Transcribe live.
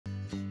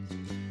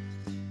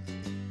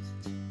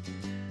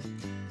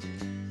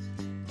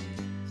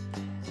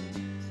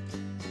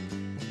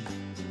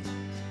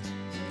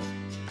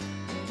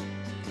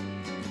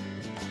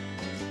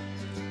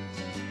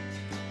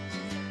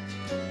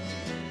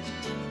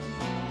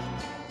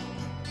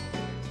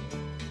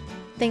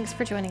Thanks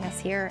for joining us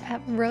here at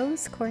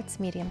Rose Quartz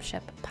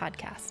Mediumship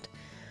podcast,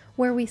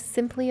 where we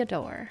simply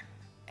adore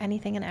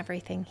anything and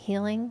everything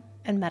healing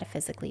and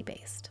metaphysically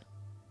based.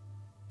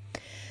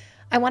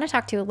 I want to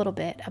talk to you a little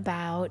bit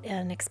about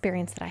an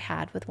experience that I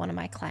had with one of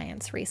my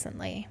clients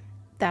recently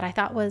that I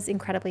thought was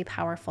incredibly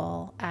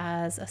powerful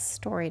as a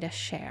story to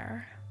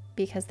share,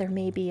 because there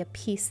may be a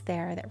piece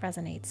there that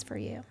resonates for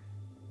you.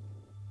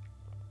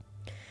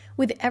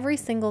 With every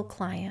single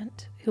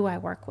client who I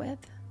work with,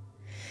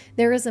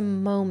 there is a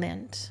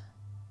moment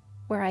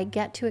where I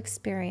get to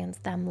experience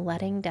them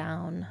letting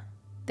down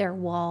their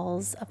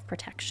walls of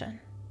protection.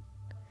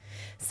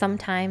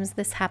 Sometimes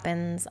this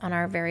happens on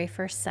our very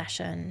first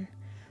session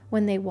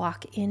when they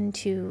walk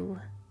into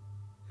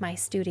my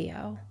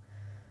studio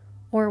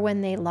or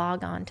when they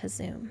log on to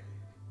Zoom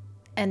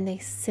and they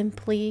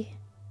simply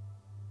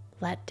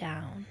let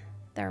down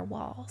their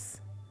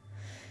walls.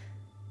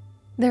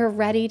 They're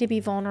ready to be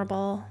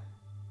vulnerable.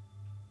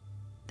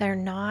 They're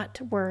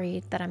not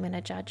worried that I'm going to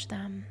judge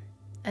them,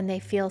 and they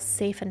feel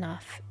safe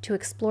enough to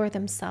explore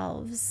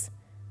themselves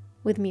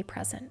with me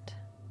present.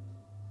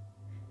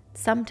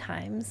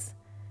 Sometimes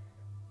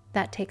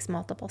that takes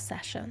multiple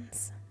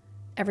sessions.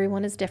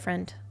 Everyone is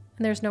different,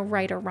 and there's no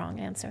right or wrong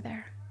answer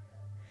there.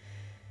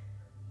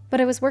 But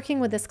I was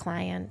working with this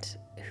client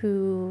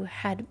who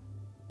had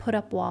put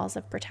up walls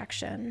of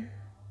protection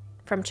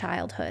from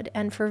childhood,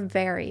 and for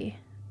very,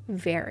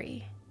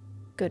 very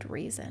good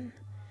reason,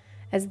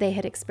 as they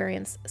had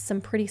experienced some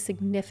pretty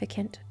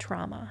significant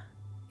trauma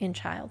in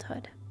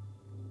childhood.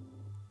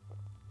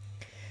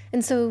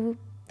 And so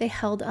they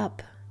held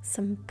up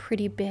some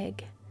pretty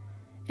big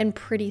and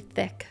pretty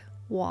thick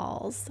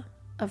walls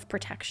of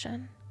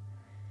protection.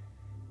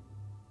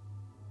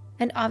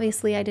 And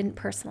obviously I didn't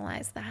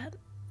personalize that.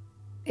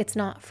 It's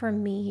not for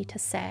me to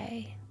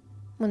say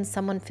when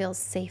someone feels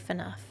safe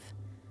enough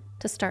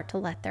to start to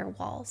let their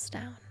walls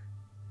down.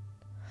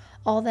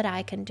 All that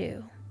I can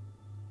do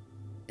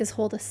is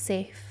hold a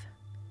safe,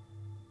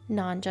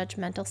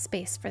 non-judgmental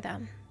space for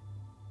them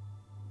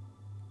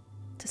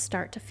to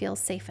start to feel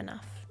safe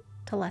enough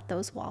to let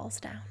those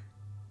walls down.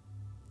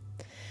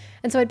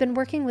 And so I'd been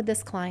working with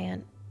this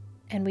client,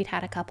 and we'd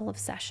had a couple of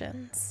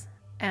sessions,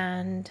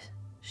 and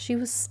she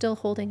was still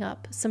holding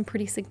up some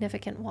pretty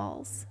significant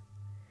walls,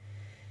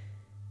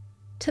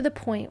 to the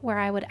point where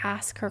I would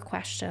ask her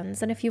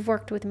questions. And if you've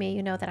worked with me,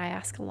 you know that I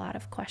ask a lot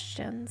of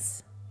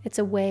questions. It's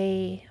a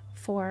way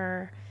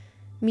for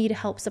me to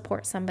help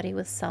support somebody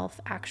with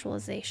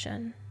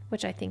self-actualization,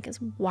 which I think is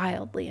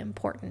wildly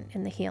important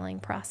in the healing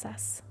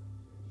process.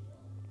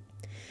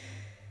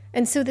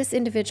 And so this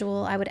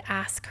individual, I would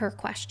ask her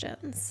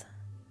questions,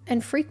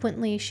 and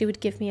frequently she would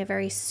give me a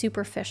very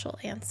superficial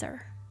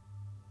answer.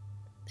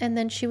 And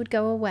then she would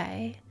go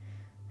away,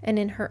 and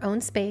in her own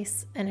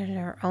space and in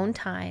her own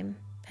time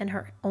and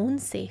her own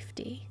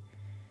safety,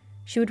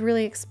 she would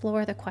really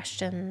explore the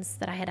questions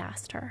that I had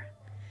asked her.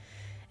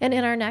 And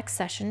in our next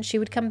session, she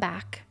would come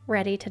back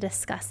ready to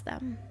discuss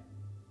them.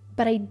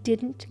 But I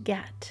didn't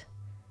get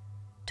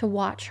to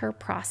watch her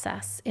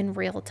process in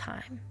real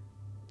time.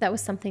 That was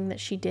something that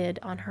she did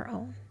on her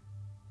own.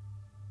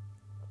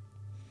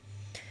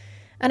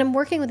 And I'm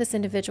working with this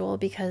individual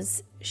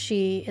because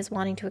she is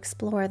wanting to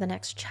explore the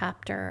next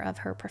chapter of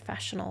her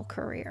professional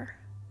career.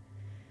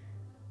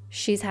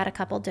 She's had a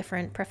couple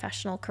different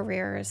professional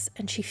careers,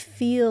 and she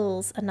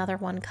feels another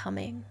one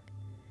coming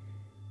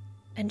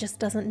and just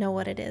doesn't know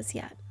what it is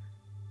yet.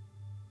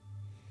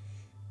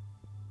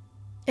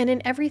 And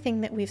in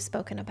everything that we've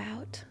spoken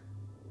about,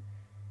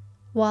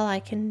 while I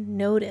can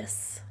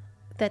notice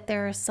that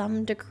there is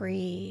some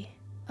degree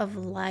of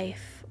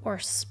life or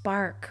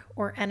spark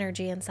or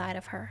energy inside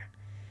of her,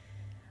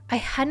 I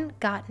hadn't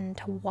gotten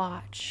to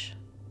watch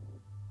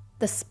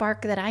the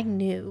spark that I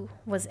knew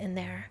was in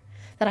there,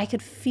 that I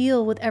could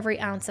feel with every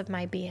ounce of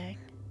my being.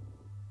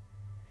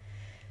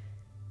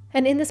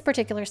 And in this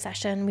particular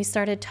session, we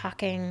started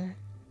talking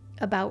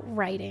about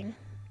writing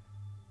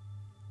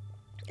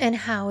and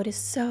how it is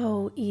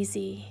so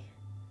easy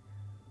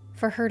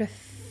for her to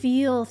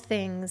feel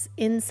things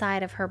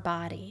inside of her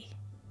body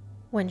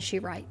when she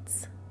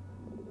writes.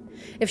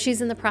 If she's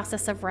in the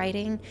process of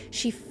writing,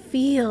 she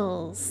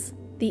feels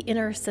the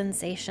inner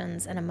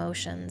sensations and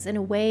emotions in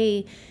a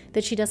way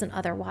that she doesn't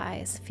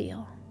otherwise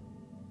feel.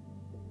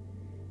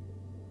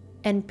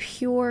 And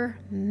pure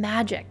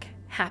magic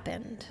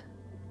happened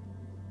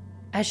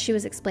as she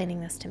was explaining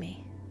this to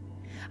me.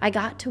 I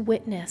got to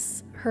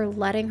witness her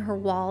letting her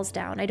walls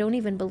down. I don't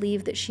even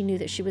believe that she knew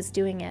that she was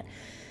doing it.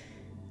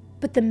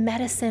 But the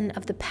medicine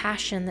of the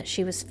passion that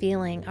she was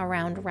feeling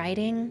around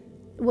writing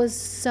was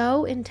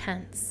so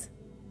intense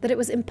that it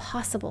was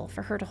impossible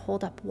for her to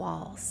hold up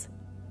walls.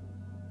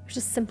 It was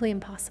just simply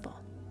impossible.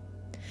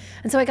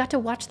 And so I got to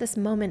watch this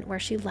moment where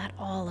she let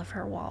all of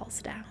her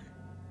walls down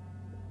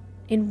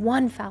in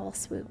one foul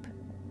swoop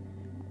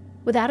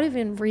without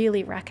even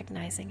really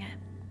recognizing it.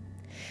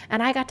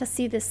 And I got to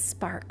see this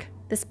spark,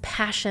 this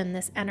passion,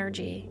 this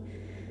energy,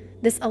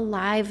 this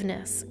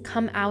aliveness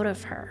come out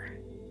of her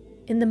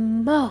in the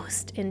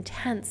most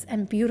intense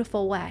and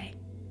beautiful way.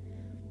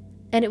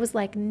 And it was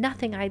like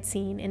nothing I'd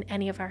seen in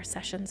any of our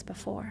sessions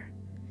before.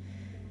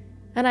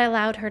 And I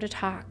allowed her to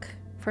talk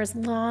for as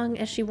long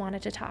as she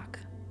wanted to talk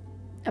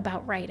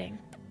about writing.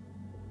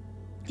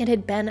 It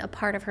had been a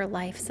part of her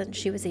life since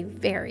she was a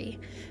very,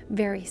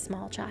 very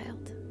small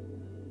child.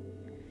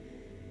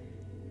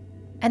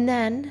 And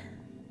then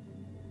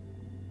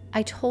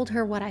I told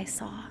her what I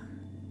saw.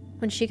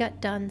 When she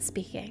got done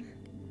speaking,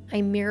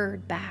 I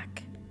mirrored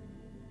back,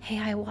 "Hey,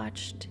 I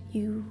watched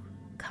you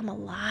come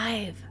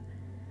alive.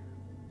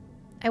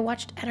 I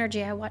watched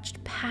energy, I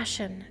watched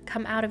passion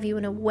come out of you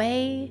in a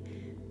way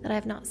that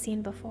I've not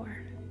seen before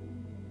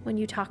when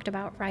you talked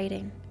about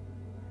writing."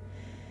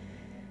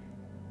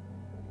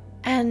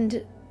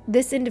 And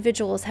this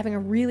individual is having a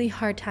really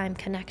hard time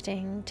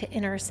connecting to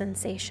inner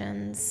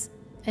sensations,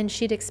 and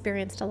she'd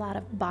experienced a lot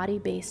of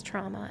body-based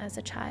trauma as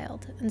a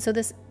child, and so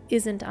this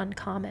isn't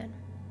uncommon.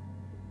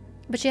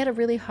 But she had a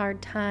really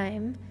hard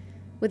time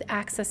with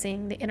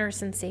accessing the inner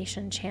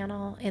sensation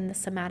channel in the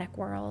somatic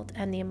world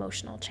and the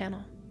emotional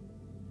channel.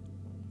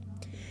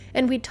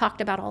 And we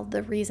talked about all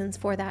the reasons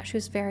for that. She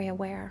was very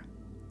aware.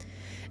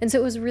 And so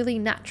it was really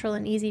natural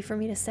and easy for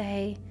me to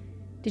say,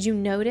 did you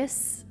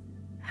notice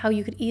how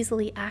you could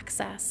easily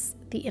access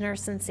the inner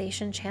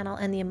sensation channel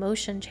and the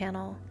emotion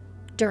channel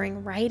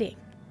during writing?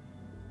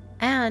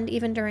 And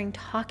even during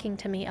talking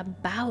to me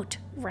about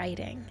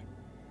writing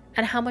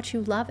and how much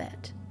you love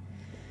it.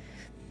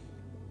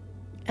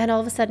 And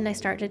all of a sudden I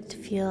started to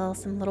feel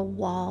some little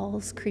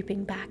walls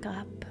creeping back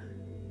up.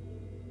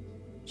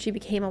 She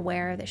became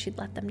aware that she'd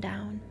let them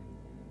down.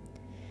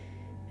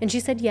 And she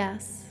said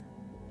yes.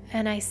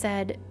 And I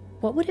said,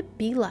 what would it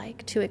be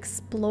like to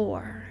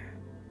explore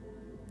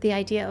the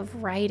idea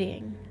of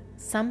writing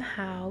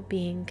somehow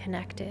being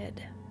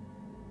connected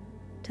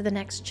to the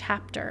next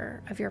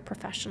chapter of your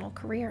professional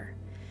career?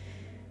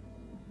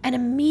 And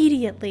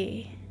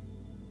immediately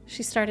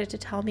she started to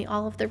tell me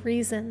all of the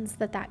reasons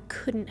that that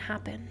couldn't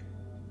happen.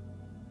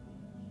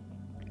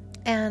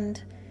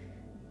 And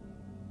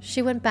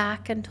she went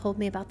back and told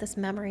me about this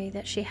memory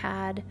that she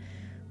had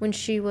when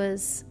she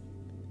was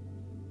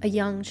a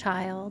young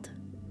child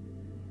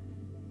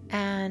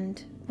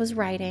and was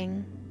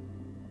writing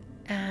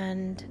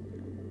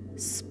and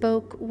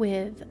spoke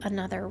with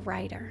another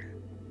writer.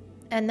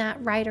 And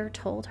that writer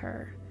told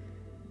her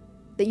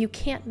that you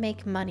can't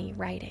make money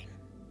writing.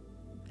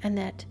 And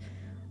that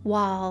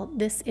while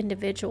this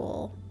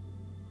individual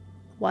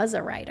was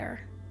a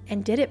writer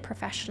and did it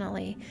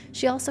professionally,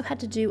 she also had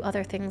to do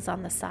other things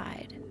on the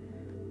side.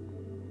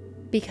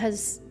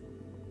 Because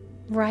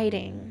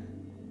writing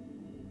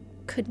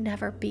could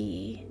never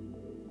be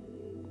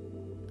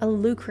a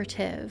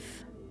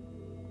lucrative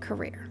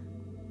career.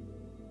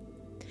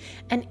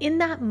 And in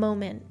that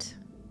moment,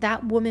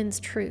 that woman's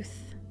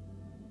truth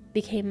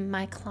became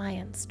my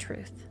client's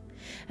truth.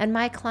 And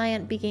my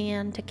client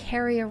began to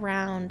carry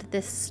around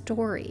this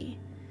story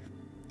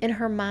in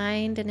her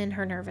mind and in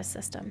her nervous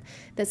system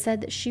that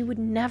said that she would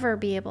never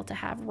be able to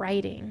have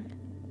writing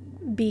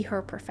be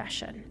her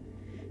profession.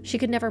 She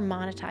could never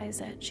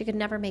monetize it. She could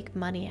never make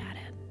money at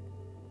it.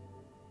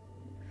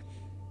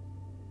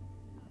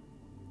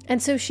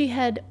 And so she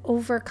had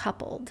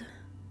overcoupled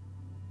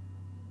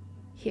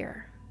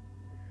here,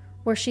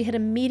 where she had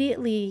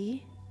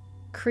immediately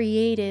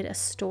created a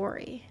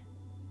story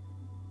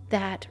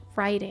that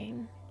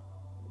writing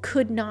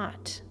could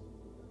not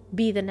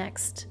be the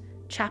next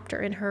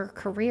chapter in her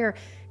career,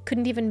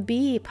 couldn't even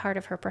be part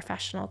of her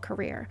professional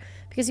career,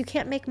 because you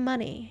can't make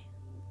money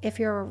if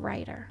you're a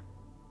writer.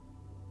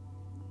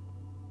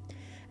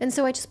 And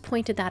so I just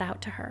pointed that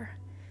out to her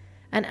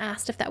and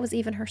asked if that was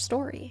even her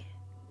story.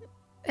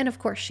 And of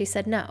course she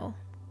said, no,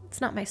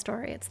 it's not my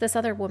story. It's this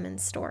other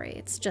woman's story.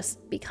 It's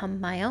just become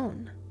my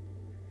own.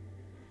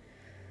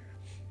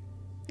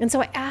 And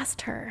so I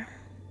asked her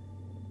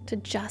to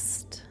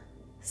just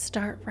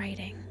start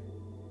writing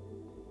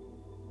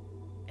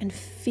and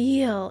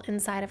feel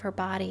inside of her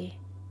body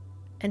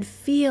and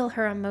feel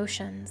her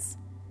emotions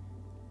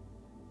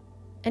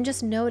and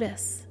just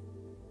notice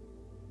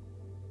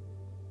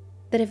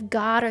that if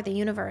God or the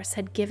universe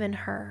had given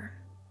her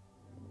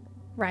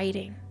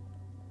writing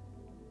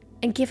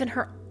and given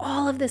her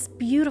all of this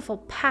beautiful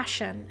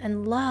passion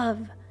and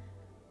love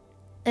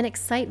and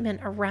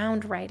excitement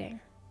around writing,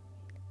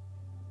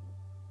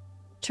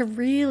 to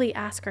really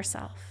ask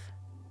herself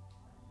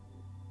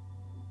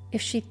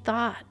if she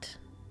thought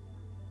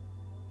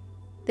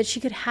that she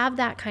could have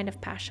that kind of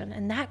passion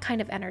and that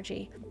kind of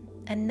energy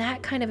and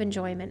that kind of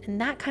enjoyment and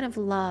that kind of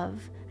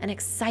love and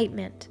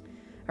excitement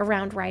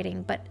around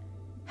writing, but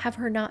have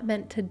her not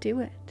meant to do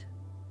it.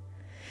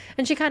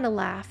 And she kind of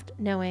laughed,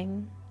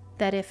 knowing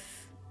that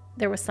if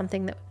there was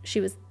something that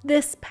she was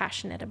this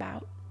passionate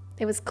about,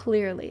 it was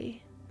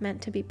clearly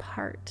meant to be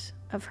part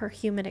of her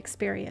human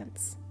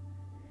experience.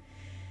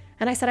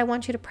 And I said, I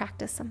want you to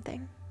practice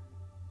something.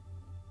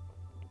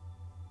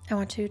 I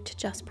want you to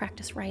just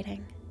practice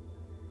writing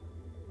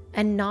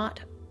and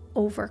not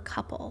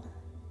overcouple,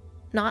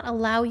 not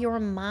allow your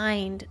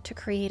mind to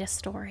create a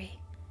story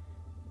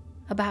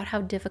about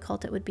how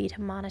difficult it would be to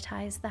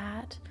monetize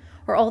that,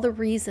 or all the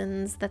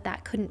reasons that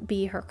that couldn't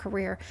be her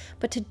career,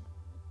 but to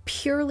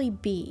purely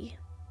be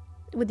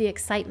with the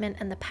excitement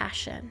and the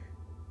passion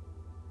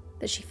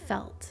that she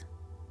felt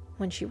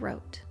when she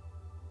wrote.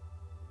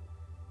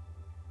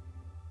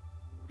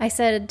 I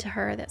said to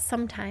her that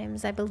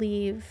sometimes I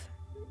believe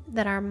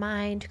that our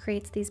mind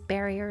creates these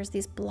barriers,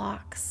 these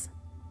blocks,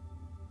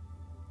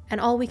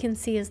 and all we can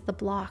see is the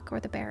block or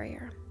the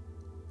barrier.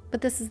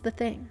 But this is the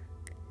thing.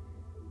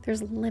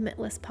 There's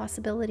limitless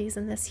possibilities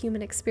in this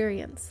human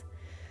experience.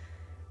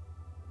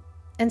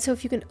 And so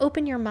if you can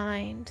open your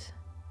mind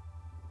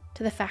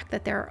to the fact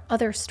that there are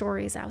other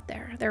stories out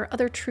there are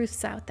other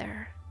truths out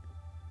there,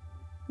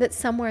 that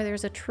somewhere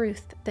there's a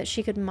truth that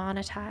she could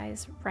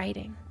monetize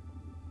writing,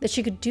 that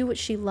she could do what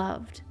she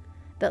loved,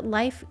 that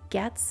life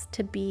gets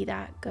to be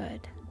that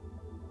good.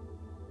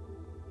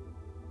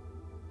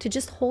 To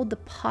just hold the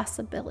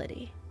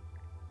possibility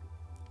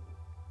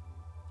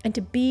and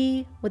to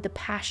be with the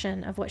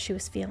passion of what she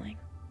was feeling.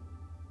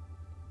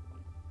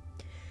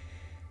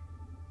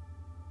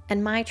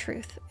 And my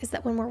truth is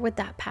that when we're with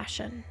that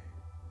passion,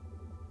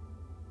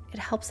 it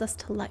helps us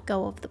to let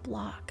go of the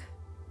block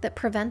that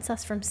prevents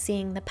us from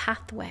seeing the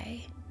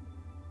pathway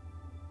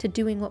to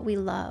doing what we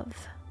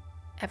love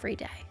every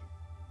day.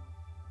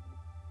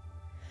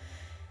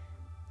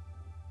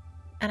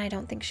 And I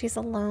don't think she's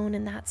alone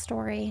in that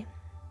story.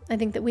 I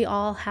think that we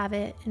all have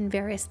it in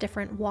various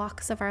different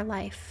walks of our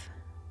life,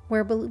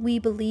 where we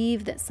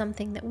believe that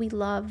something that we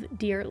love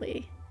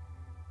dearly,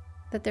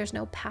 that there's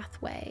no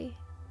pathway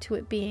to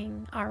it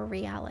being our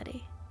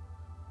reality.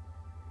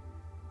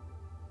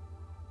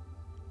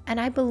 And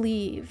I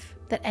believe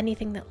that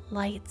anything that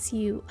lights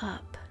you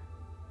up,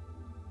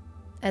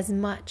 as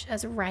much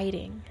as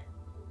writing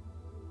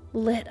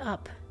lit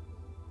up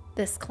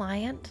this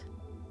client,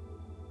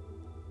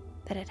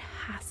 that it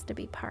has to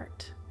be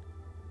part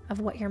of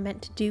what you're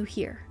meant to do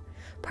here,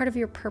 part of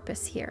your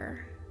purpose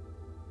here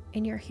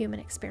in your human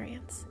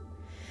experience.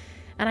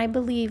 And I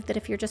believe that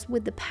if you're just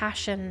with the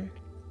passion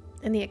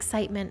and the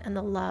excitement and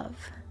the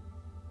love,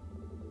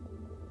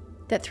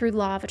 that through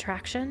law of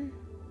attraction,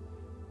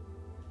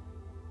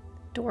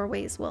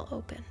 doorways will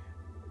open.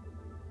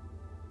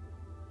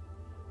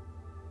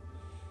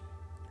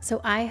 So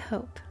I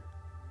hope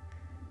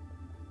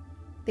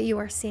that you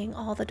are seeing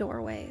all the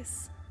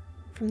doorways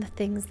from the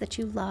things that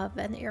you love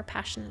and that you're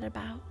passionate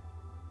about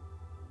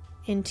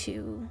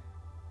into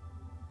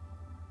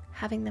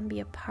having them be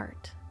a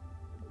part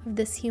of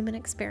this human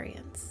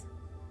experience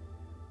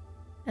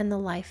and the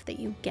life that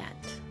you get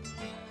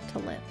to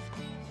live.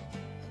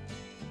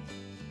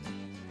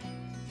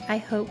 I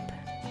hope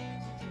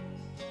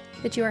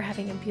that you are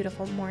having a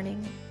beautiful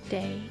morning,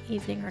 day,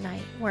 evening, or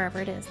night, wherever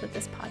it is that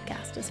this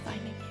podcast is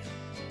finding you.